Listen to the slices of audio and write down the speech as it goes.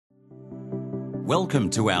Welcome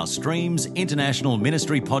to our Streams International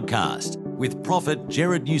Ministry podcast with Prophet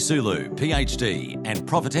GERALD NYASULU, PhD, and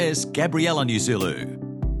Prophetess Gabriella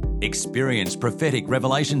NYASULU. Experience prophetic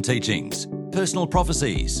revelation teachings, personal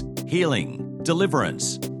prophecies, healing,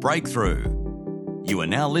 deliverance, breakthrough. You are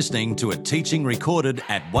now listening to a teaching recorded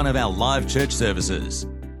at one of our live church services.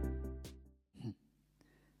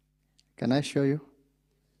 Can I show you?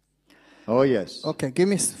 Oh, yes. Okay, give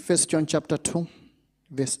me 1 John chapter 2,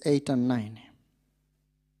 verse 8 and 9.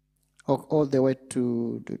 All the way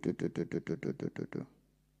to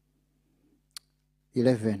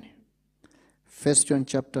 11. 1 John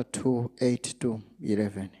chapter 2, 8 to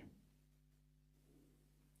 11.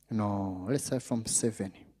 No, let's start from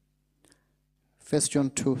 7. 1 John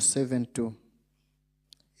 2, 7 to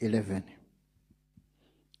 11.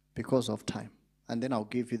 Because of time. And then I'll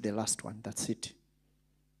give you the last one. That's it.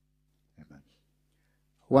 Amen.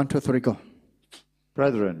 1, 2, 3, go.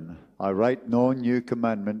 Brethren, I write no new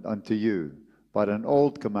commandment unto you, but an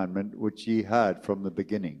old commandment which ye had from the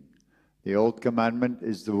beginning. The old commandment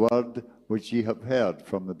is the word which ye have heard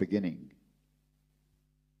from the beginning.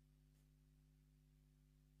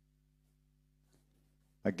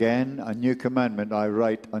 Again, a new commandment I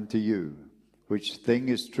write unto you, which thing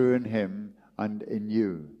is true in him and in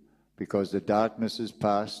you, because the darkness is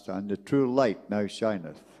past, and the true light now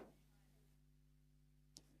shineth.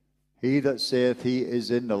 He that saith he is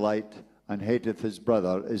in the light and hateth his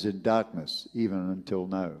brother is in darkness, even until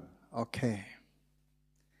now. Okay.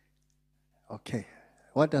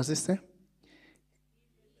 What does it say?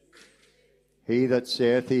 He that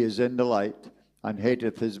saith he is in the light and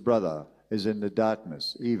hateth his brother is in the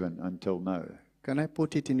darkness, even until now. Can I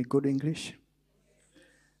put it in good English?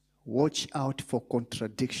 Watch out for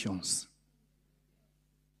contradictions.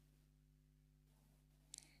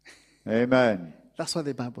 Amen. That's what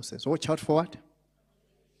the Bible says. Watch out for what?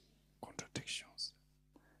 Contradictions.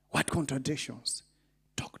 What contradictions?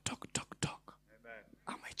 Talk. Amen.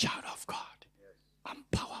 I'm a child of God. Yes. I'm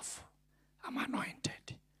powerful. I'm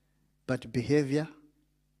anointed. But behavior,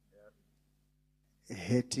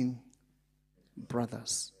 hating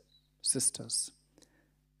brothers, sisters.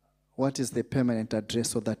 What is the permanent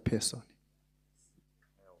address of that person?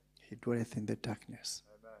 He dwelleth in the darkness.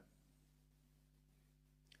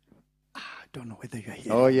 I don't know whether you are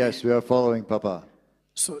here. Oh, yes, we are following, Papa.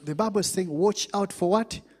 So the Bible is saying, watch out for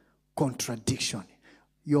what? Contradiction.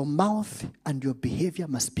 Your mouth and your behavior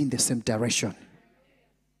must be in the same direction.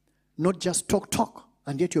 Not just talk,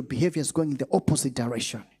 and yet your behavior is going in the opposite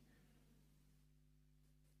direction.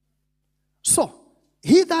 So,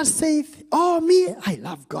 he that saith, oh, me, I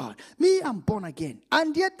love God. Me, I'm born again.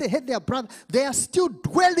 And yet they hate their brother. They are still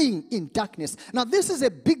dwelling in darkness. Now, this is a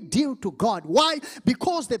big deal to God. Why?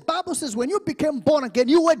 Because the Bible says when you became born again,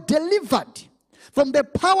 you were delivered from the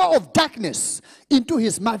power of darkness into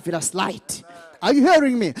his marvelous light. Are you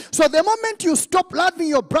hearing me? So the moment you stop loving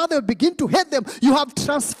your brother, begin to hate them, you have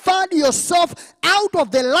transferred yourself out of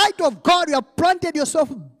the light of God. You have planted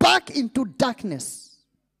yourself back into darkness.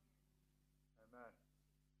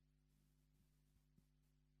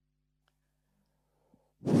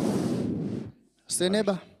 Say,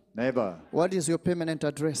 neighbor. Neighbor. What is your permanent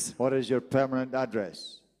address? What is your permanent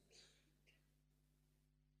address?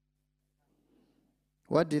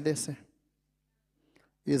 What did they say?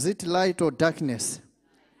 Is it light or darkness?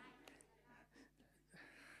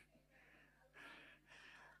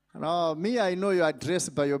 No, me, I know your address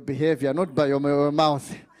by your behavior, not by your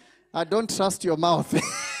mouth. I don't trust your mouth.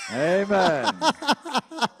 Amen.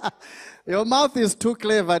 Your mouth is too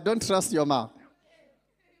clever. I don't trust your mouth.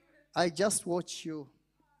 I just watch you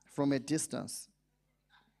from a distance.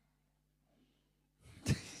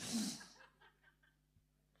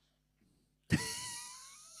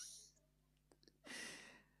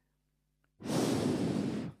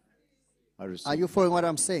 Are you following what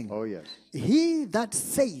I'm saying? Oh, yes. He that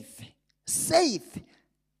saith,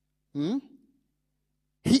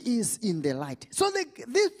 he is in the light. So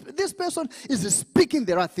this person is speaking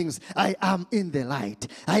the right things. I am in the light.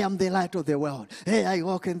 I am the light of the world. Hey, I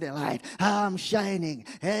walk in the light. I am shining.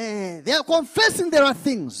 Hey, they are confessing the right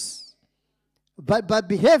things. But by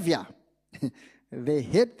behavior, they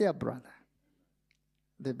hate their brother.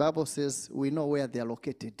 The Bible says we know where they are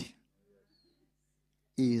located.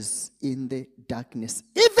 Is in the darkness,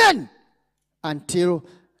 even until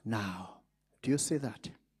now. Do you see that?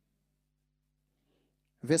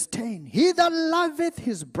 Verse 10, he that loveth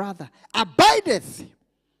his brother abideth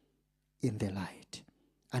in the light,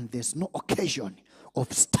 and there's no occasion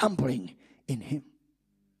of stumbling in him.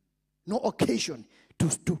 No occasion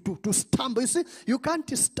to stumble. You see, you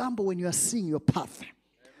can't stumble when you are seeing your path.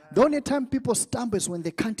 The only time people stumble is when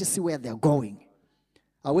they can't see where they're going.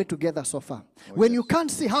 Are we together so far? When you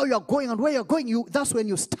can't see how you're going and where you're going, that's when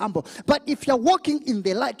you stumble. But if you're walking in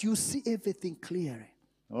the light, you see everything clearly.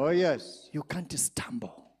 Oh, yes. You can't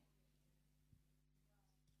stumble.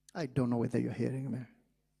 I don't know whether you're hearing me.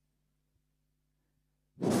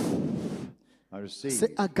 I receive. Say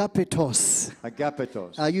agapetos.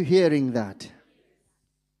 Agapetos. Are you hearing that?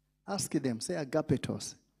 Ask them. Say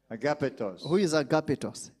agapetos. Agapetos. Who is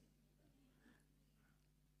agapetos?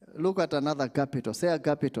 Look at another agapetos. Say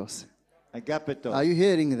agapetos. Agapetos. Are you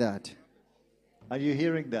hearing that? Are you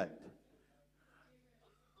hearing that?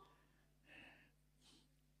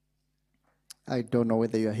 I don't know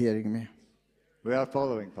whether you're hearing me. We are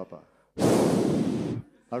following, Papa.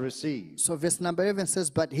 I receive. So verse number 11 says,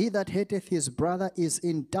 but he that hateth his brother is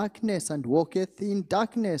in darkness, and walketh in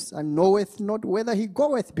darkness, and knoweth not whither he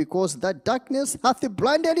goeth, because that darkness hath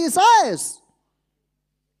blinded his eyes.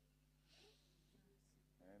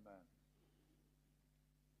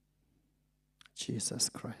 Jesus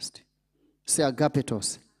Christ. Say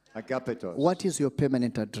agapetos. Agapetos. What is your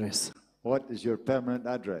permanent address? What is your permanent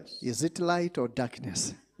address? Is it light or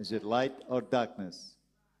darkness? Is it light or darkness?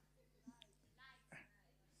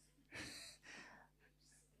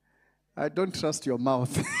 I don't trust your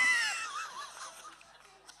mouth.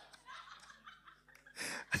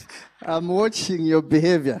 I'm watching your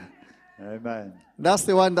behavior. Amen. That's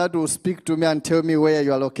the one that will speak to me and tell me where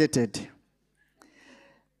you are located.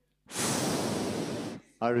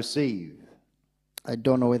 I receive. I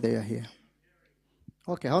don't know whether you're here.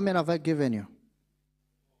 Okay, how many have I given you?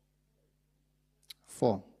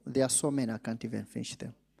 4. There are so many, I can't even finish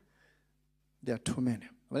them. There are too many.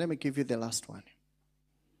 Well, let me give you the last one.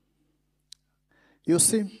 You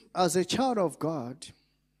see, as a child of God,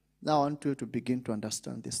 now I want you to begin to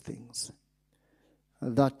understand these things.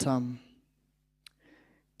 That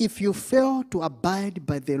if you fail to abide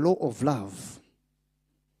by the law of love,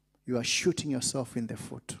 you are shooting yourself in the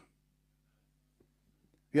foot.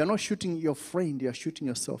 You are not shooting your friend, you are shooting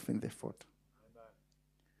yourself in the foot.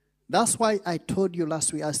 That's why I told you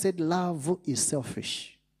last week, I said love is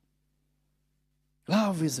selfish.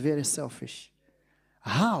 Love is very selfish.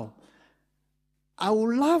 How? I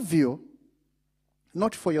will love you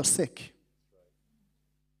not for your sake,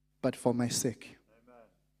 but for my sake.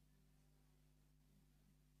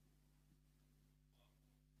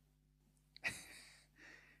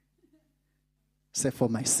 Say, for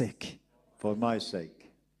my sake. For my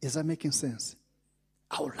sake. Is that making sense?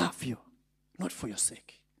 I will love you, not for your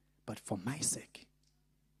sake, but for my sake.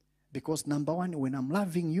 Because number one, when I'm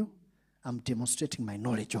loving you, I'm demonstrating my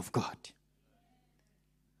knowledge of God.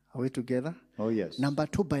 Are we together? Oh, yes. Number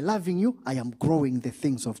 2, by loving you, I am growing the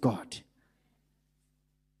things of God.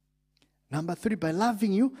 Number 3, by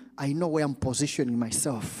loving you, I know where I'm positioning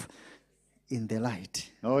myself in the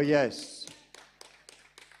light. Oh, yes.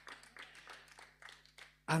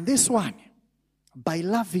 And this one, by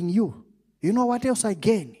loving you, you know what else I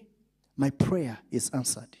gain? My prayer is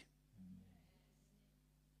answered.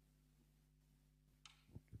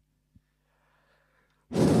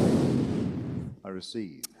 I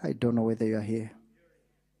receive. I don't know whether you are here.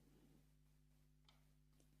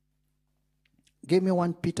 Give me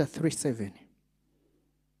 1 Peter 3:7.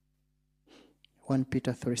 1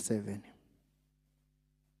 Peter 3:7.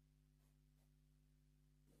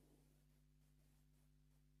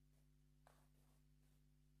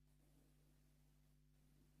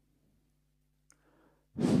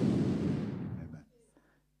 Amen.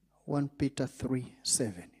 1 Peter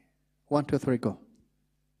 3:7. 1, 2, 3, go.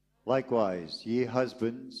 Likewise, ye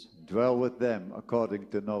husbands, dwell with them according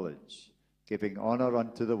to knowledge, giving honor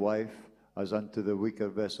unto the wife as unto the weaker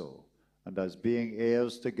vessel, and as being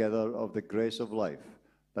heirs together of the grace of life,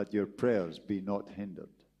 that your prayers be not hindered.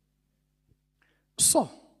 So,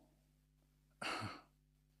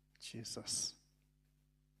 Jesus,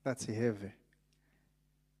 that's heavy.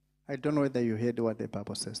 I don't know whether you heard what the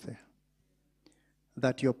Bible says there.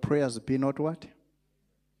 That your prayers be not what?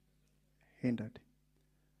 Hindered.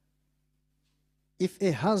 If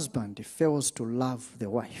a husband fails to love the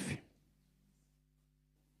wife,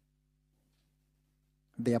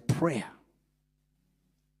 their prayer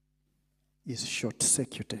is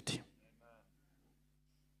short-circuited.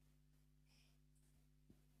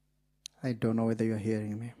 I don't know whether you're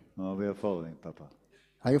hearing me. Oh, we are following, Papa.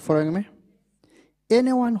 Are you following me?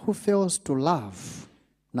 Anyone who fails to love,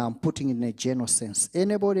 now I'm putting it in a general sense,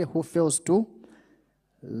 anybody who fails to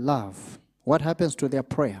love, what happens to their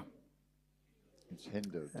prayer? It's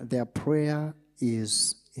hindered. Their prayer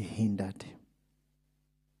is hindered.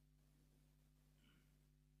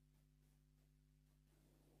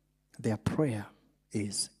 Their prayer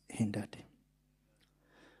is hindered.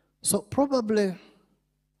 So probably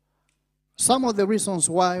Some of the reasons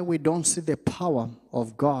why we don't see the power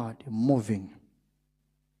of God moving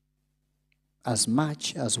as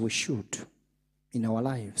much as we should in our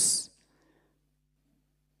lives,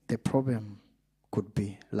 the problem could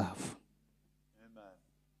be love. Amen.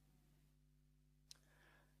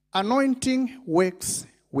 Anointing works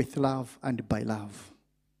with love and by love.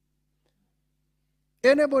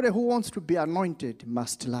 Anybody who wants to be anointed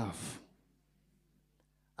must love.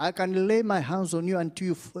 I can lay my hands on you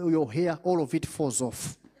until your hair, all of it falls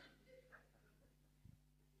off.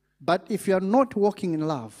 But if you are not walking in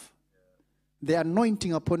love, the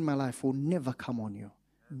anointing upon my life will never come on you.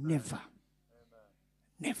 Never.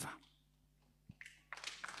 Never.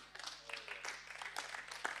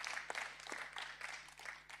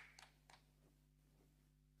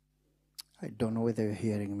 I don't know whether you're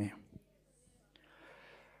hearing me.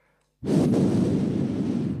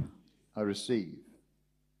 I receive.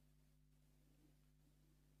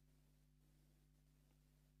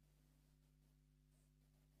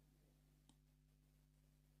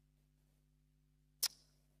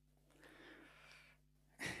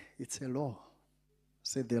 It's a law.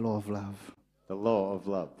 Say the law of love. The law of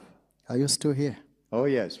love. Are you still here? Oh,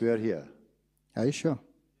 yes, we are here. Are you sure?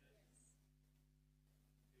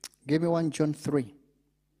 Give me 1 John 3,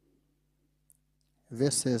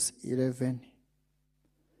 verses 11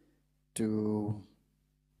 to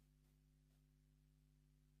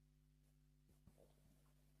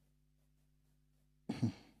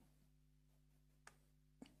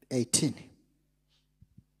 18.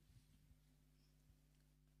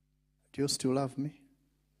 Do you still love me?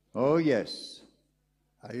 Oh, yes.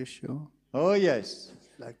 Are you sure? Oh, yes.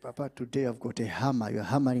 Like, Papa, today I've got a hammer. You're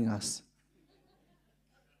hammering us.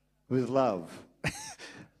 With love.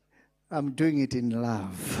 I'm doing it in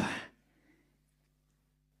love.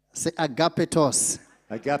 Say AGAPETOS.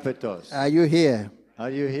 AGAPETOS. Are you here? Are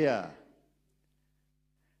you here?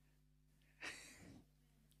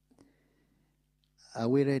 Are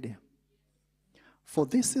we ready? For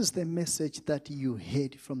this is the message that you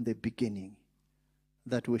heard from the beginning,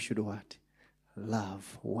 that we should what?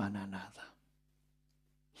 Love one another.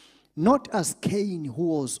 Not as Cain, who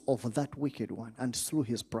was of that wicked one, and slew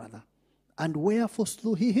his brother. And wherefore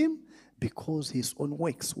slew he him? Because his own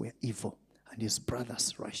works were evil, and his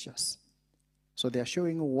brother's righteous. So they are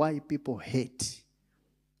showing why people hate.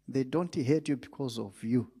 They don't hate you because of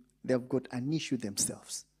you. They have got an issue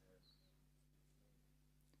themselves.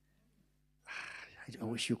 I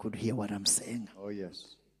wish you could hear what I'm saying. Oh,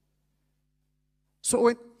 yes. So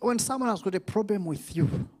when someone has got a problem with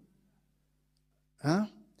you, do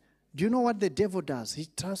you know what the devil does? He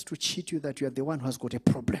tries to cheat you that you are the one who has got a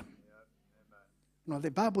problem. Now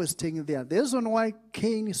the Bible is saying there, the reason why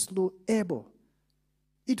Cain slew Abel,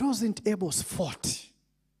 it wasn't Abel's fault.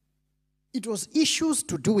 It was issues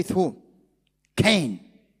to do with who? Cain.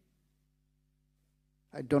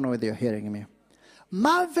 I don't know whether you're hearing me.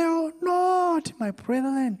 Marvel not, my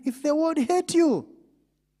brethren, if the world hate you.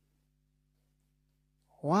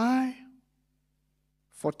 Why?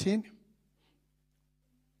 14.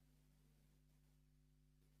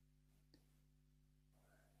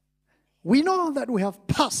 We know that we have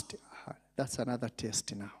passed. That's another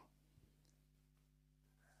test now.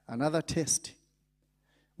 Another test.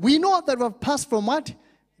 We know that we have passed from what?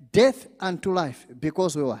 Death unto life.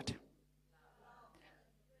 Because we what?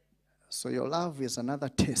 So your love is another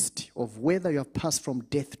test of whether you have passed from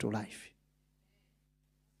death to life.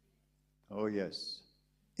 Oh, yes.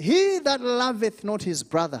 He that loveth not his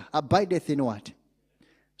brother abideth in what?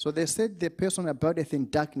 So they said the person abideth in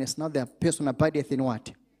darkness. Now the person abideth in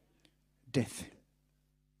what? Death.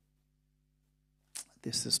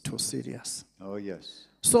 This is too serious. Oh, yes.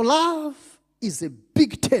 So love is a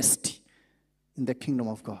big test in the kingdom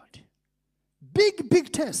of God. Big,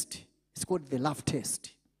 big test. It's called the love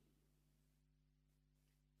test.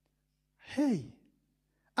 Hey.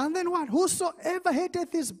 And then what? Whosoever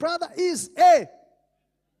hateth his brother is a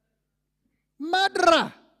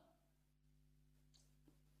murderer.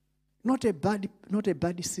 Not a bad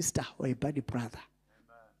sister or a bad brother.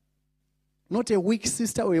 Not a weak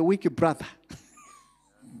sister or a weak brother.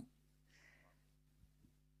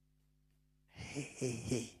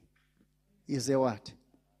 Hey. Is a what?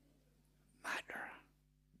 Murderer.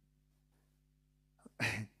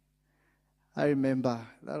 I remember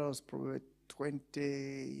that was probably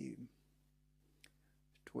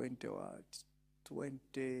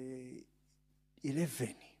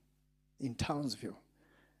 2011 in Townsville.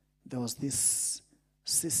 There was this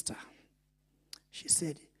sister. She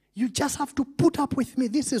said, "You just have to put up with me.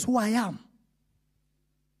 This is who I am."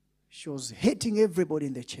 She was hating everybody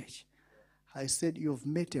in the church. I said, "You've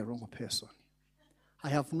met a wrong person. I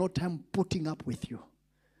have no time putting up with you.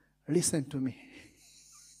 Listen to me.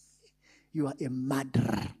 You are a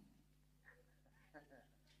murderer.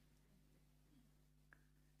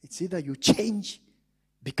 It's either you change,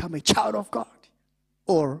 become a child of God,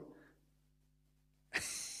 or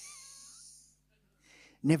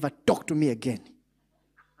never talk to me again.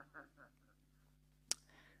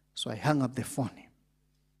 So I hung up the phone.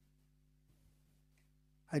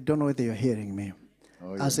 I don't know whether you're hearing me.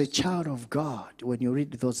 Oh, As a child of God, when you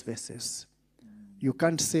read those verses, you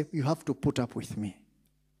can't say, you have to put up with me.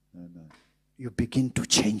 Amen. You begin to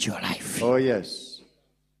change your life. Oh, yes.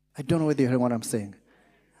 I don't know whether you're hearing what I'm saying.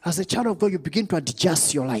 As a child of God, you begin to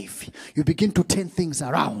adjust your life. You begin to turn things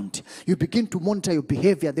around. You begin to monitor your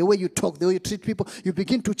behavior, the way you talk, the way you treat people. You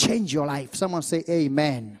begin to change your life. Someone say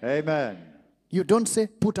amen. Amen. You don't say,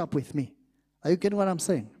 put up with me. Are you getting what I'm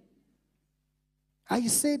saying? I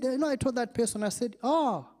said, I told that person, I said,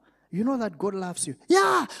 oh, you know that God loves you.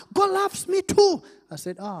 Yeah, God loves me too. I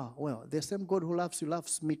said, well, the same God who loves you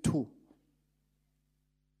loves me too.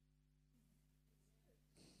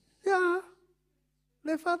 Yeah,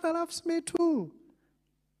 the Father loves me too.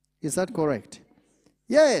 Is that correct?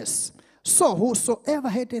 Yes. So whosoever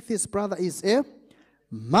hateth his brother is a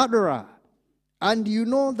murderer. And you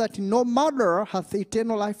know that no murderer hath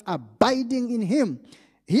eternal life abiding in him.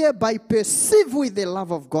 Hereby perceive we the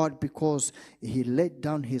love of God, because he laid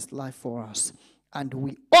down his life for us. And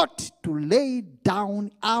we ought to lay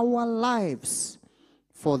down our lives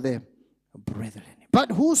for the brethren.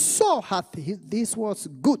 But whoso hath these words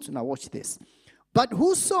good, now watch this. But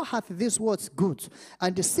whoso hath these words good,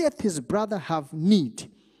 and saith his brother have need,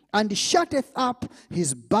 and shutteth up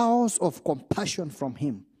his bowels of compassion from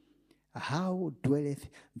him, how dwelleth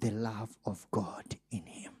the love of God in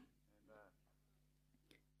him?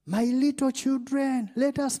 My little children,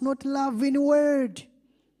 let us not love in word,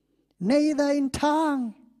 neither in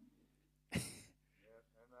tongue,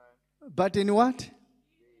 but in what?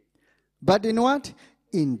 But in what?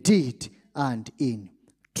 In deed and in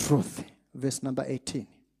truth. Verse number 18.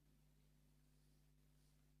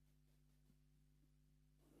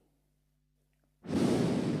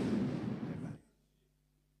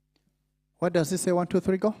 What does it say? 1, 2,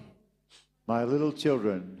 3, go. My little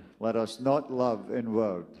children, let us not love in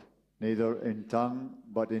word, neither in tongue,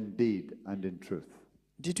 but in deed and in truth.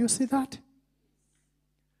 Did you see that?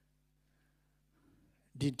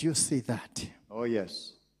 Did you see that? Oh,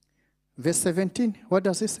 yes. Verse 17, what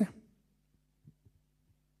does it say?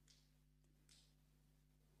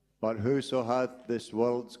 But whoso hath this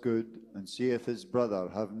world's good, and seeth his brother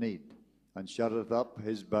have need, and shutteth up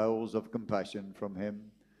his bowels of compassion from him,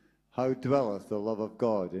 how dwelleth the love of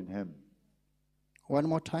God in him? One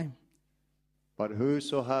more time. But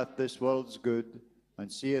whoso hath this world's good,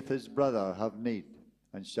 and seeth his brother have need,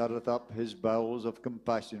 and shutteth up his bowels of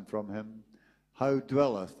compassion from him, how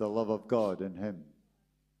dwelleth the love of God in him?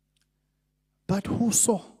 But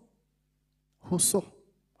whoso? Whoso?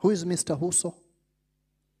 Who is Mr. Whoso?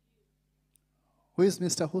 Who is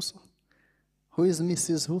Mr. Whoso? Who is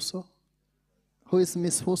Mrs. Whoso? Who is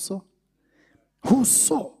Miss Whoso?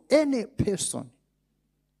 Whoso, any person.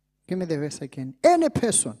 Give me the verse again. Any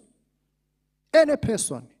person. Any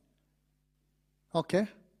person. Okay?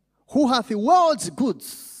 Who hath the world's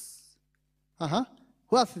goods.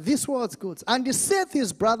 Who hath this world's goods. And he saith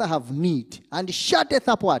his brother have need. And he shutteth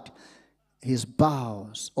up what? His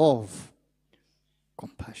bowels of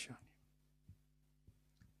compassion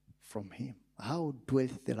from him. How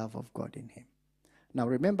dwelleth the love of God in him? Now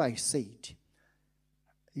remember I said,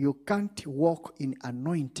 you can't walk in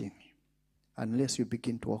anointing unless you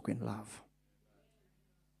begin to walk in love.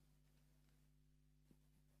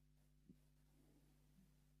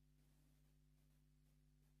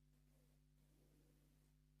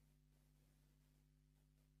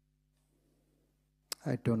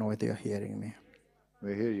 I don't know whether you're hearing me.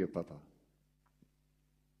 We hear you, Papa.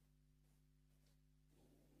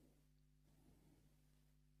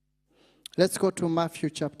 Let's go to Matthew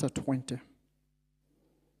chapter 20.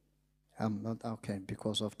 I'm not okay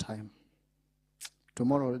because of time.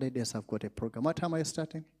 Tomorrow, ladies, I've got a program. What time are you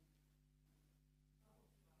starting?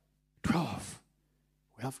 12.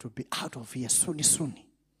 We have to be out of here soon.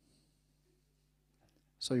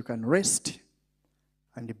 So you can rest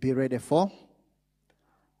and be ready for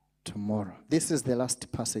tomorrow. This is the last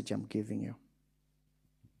passage I'm giving you.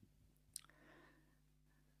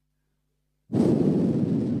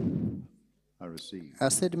 I receive. I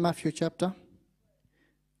said Matthew chapter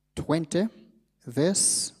 20,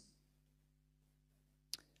 verse.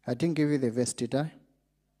 I didn't give you the verse, did I?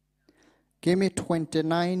 Give me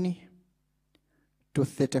 29 to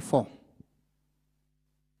 34.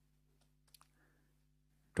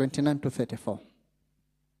 29 to 34.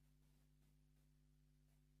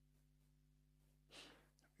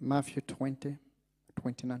 Matthew 20,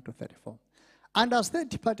 29 to 34. And as they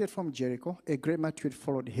departed from Jericho, a great multitude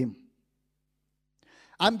followed him.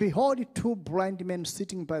 And behold, two blind men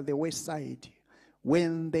sitting by the wayside,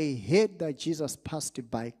 when they heard that Jesus passed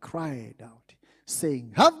by, cried out,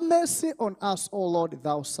 saying, Have mercy on us, O Lord,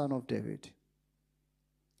 thou Son of David.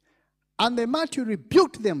 And the multitude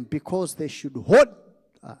rebuked them because they should hold.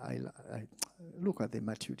 Look at the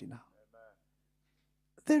multitude now.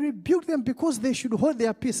 They rebuked them because they should hold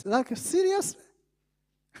their peace. Like, serious?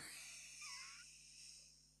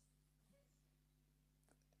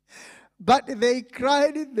 But they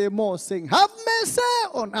cried the more, saying, Have mercy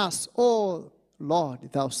on us, O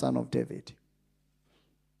Lord, thou Son of David.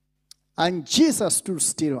 And Jesus stood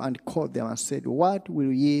still and called them and said, What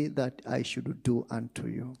will ye that I should do unto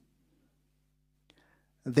you?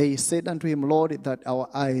 They said unto him, Lord, that our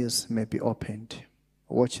eyes may be opened.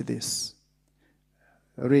 Watch this.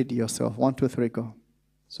 Read yourself. 1, 2, 3, go.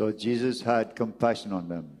 So Jesus had compassion on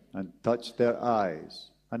them and touched their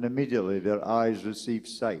eyes, and immediately their eyes received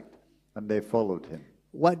sight, and they followed him.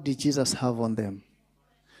 What did Jesus have on them?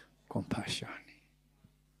 Compassion.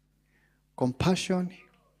 Compassion.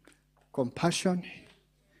 Compassion.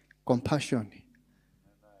 Compassion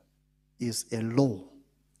is a law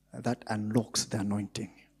that unlocks the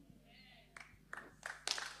anointing.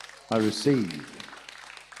 I receive.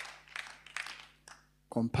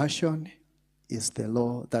 Compassion is the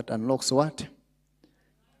law that unlocks what?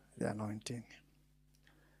 The anointing.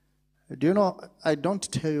 Do you know, I don't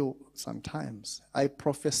tell you sometimes. I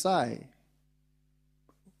prophesy.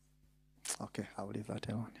 Okay, I'll leave that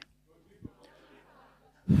alone.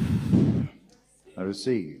 I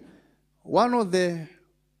receive. One of the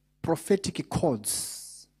prophetic codes,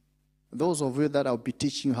 those of you that I'll be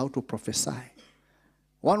teaching you how to prophesy,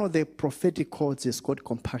 one of the prophetic codes is called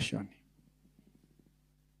compassion.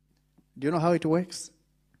 Do you know how it works?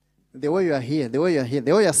 The way you are here, the way you are here,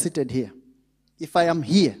 the way you are seated here. If I am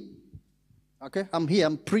here, okay, I'm here,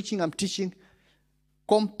 I'm preaching, I'm teaching,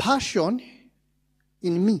 compassion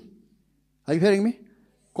in me. Are you hearing me?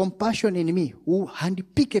 Compassion in me will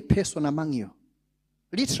handpick a person among you.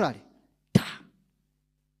 Literally.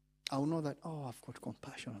 I will know that, oh, I've got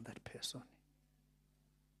compassion on that person.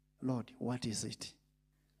 Lord, what is it?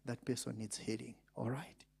 That person needs healing. All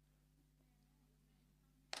right.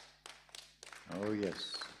 Oh,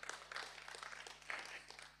 yes.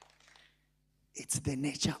 It's the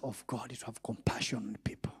nature of God to have compassion on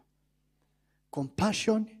people.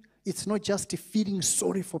 Compassion, it's not just feeling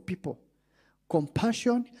sorry for people.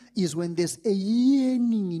 Compassion is when there's a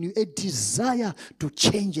yearning in you, a desire to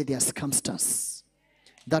change their circumstance.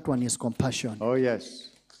 That one is compassion. Oh,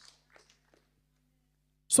 yes.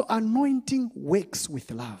 So anointing works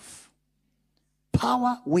with love.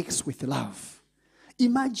 Power works with love.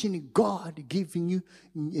 Imagine God giving you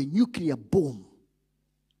a nuclear bomb.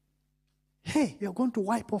 Hey, you're going to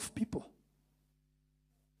wipe off people.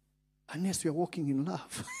 Unless you're walking in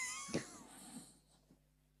love.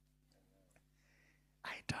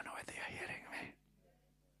 I don't know whether you're hearing me.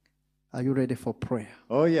 Are you ready for prayer?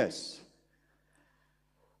 Oh, yes.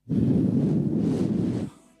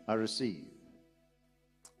 I receive.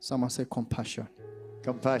 Someone say compassion.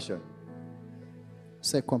 Compassion.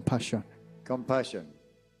 Say compassion. Compassion.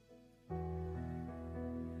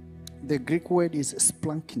 The Greek word is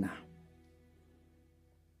splankina.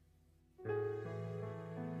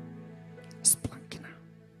 Splankina.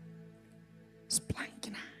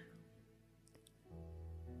 Splankina.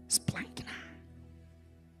 Splankina.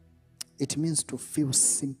 It means to feel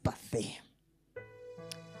sympathy.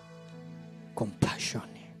 Compassion.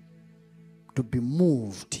 To be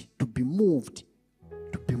moved. To be moved.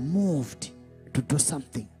 To be moved. To do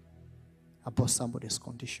something about somebody's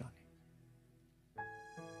condition.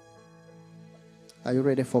 Are you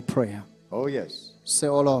ready for prayer? Oh, yes. Say,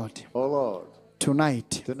 oh Lord. Oh, Lord.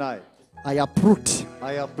 Tonight. Tonight. I uproot.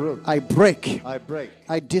 I uproot. I break. I break.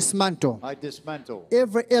 I dismantle. I dismantle.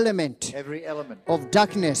 Every element. Every element. Of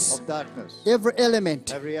darkness. Of darkness. Every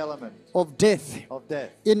element. Every element. Of death. Of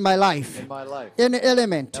death. In my life. In my life. Any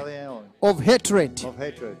element. Every element. Of hatred. Of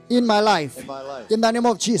hatred. In my life. In my life. In the name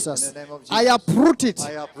of Jesus. In the name of Jesus. I uproot it.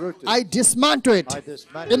 I uproot it. I dismantle it. I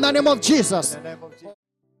dismantle in the name of Jesus. In the name of Jesus.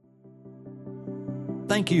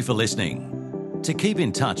 Thank you for listening. To keep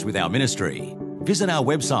in touch with our ministry, visit our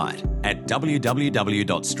website at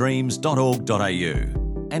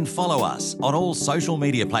www.streams.org.au and follow us on all social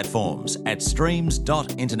media platforms at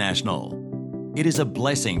streams.international. It is a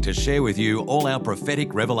blessing to share with you all our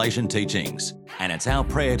prophetic revelation teachings, and it's our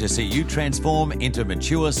prayer to see you transform into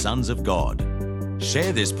mature sons of God.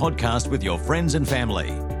 Share this podcast with your friends and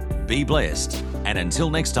family. Be blessed, and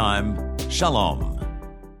until next time, Shalom.